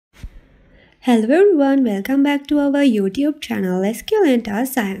Hello everyone, welcome back to our YouTube channel Escalenta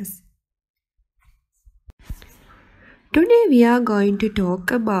Science. Today we are going to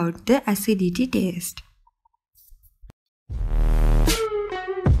talk about the acidity test.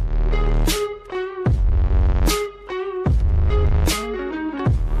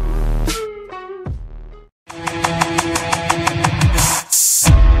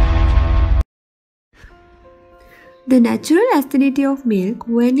 The natural acidity of milk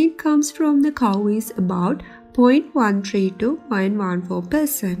when it comes from the cow is about 0.13 to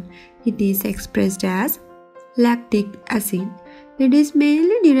 0.14%. It is expressed as lactic acid. It is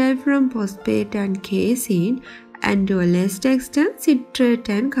mainly derived from phosphate and casein and to a lesser extent citrate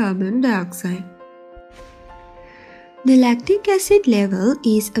and carbon dioxide. The lactic acid level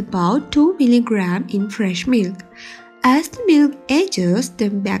is about 2 mg in fresh milk. As the milk ages, the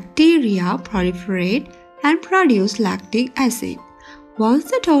bacteria proliferate and produce lactic acid. Once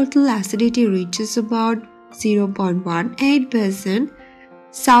the total acidity reaches about 0.18%,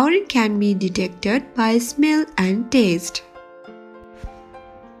 souring can be detected by smell and taste.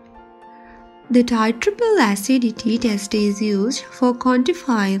 The titratable acidity test is used for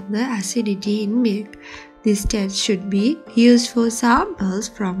quantifying the acidity in milk. This test should be used for samples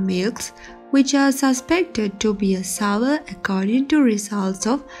from milks which are suspected to be sour according to results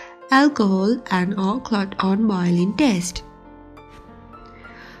of alcohol and or clot on boiling test.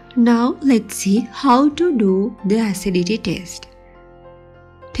 Now let's see how to do the acidity test.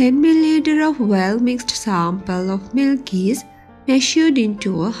 10 ml of well mixed sample of milk is measured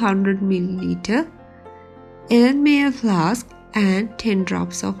into a 100 ml 11 ml flask and 10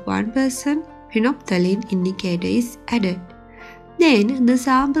 drops of 1% phenolphthalein indicator is added. Then the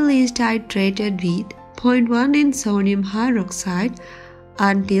sample is titrated with 0.1 in sodium hydroxide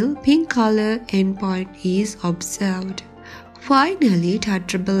until pink color endpoint is observed. Finally,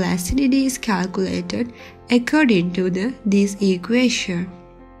 titratable acidity is calculated according to this equation.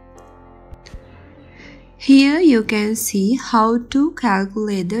 Here you can see how to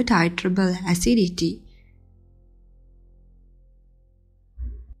calculate the titratable acidity.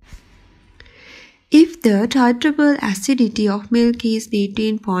 If the titratable acidity of milk is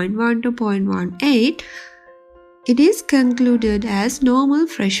between 0.1 to 0.18, it is concluded as normal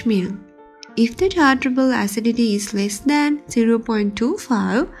fresh milk. If the titratable acidity is less than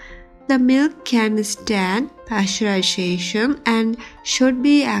 0.25, the milk can stand pasteurization and should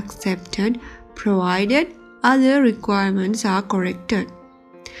be accepted provided other requirements are corrected.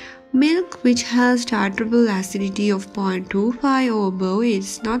 Milk which has titratable acidity of 0.25 or above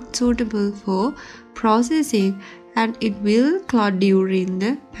is not suitable for processing and it will clot during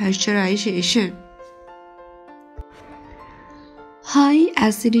the pasteurization. High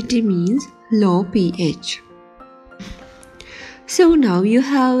acidity means low pH. So now you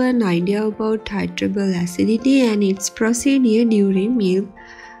have an idea about titratable acidity and its procedure during milk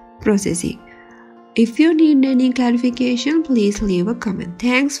processing. If you need any clarification, please leave a comment.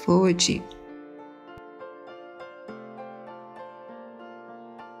 Thanks for watching.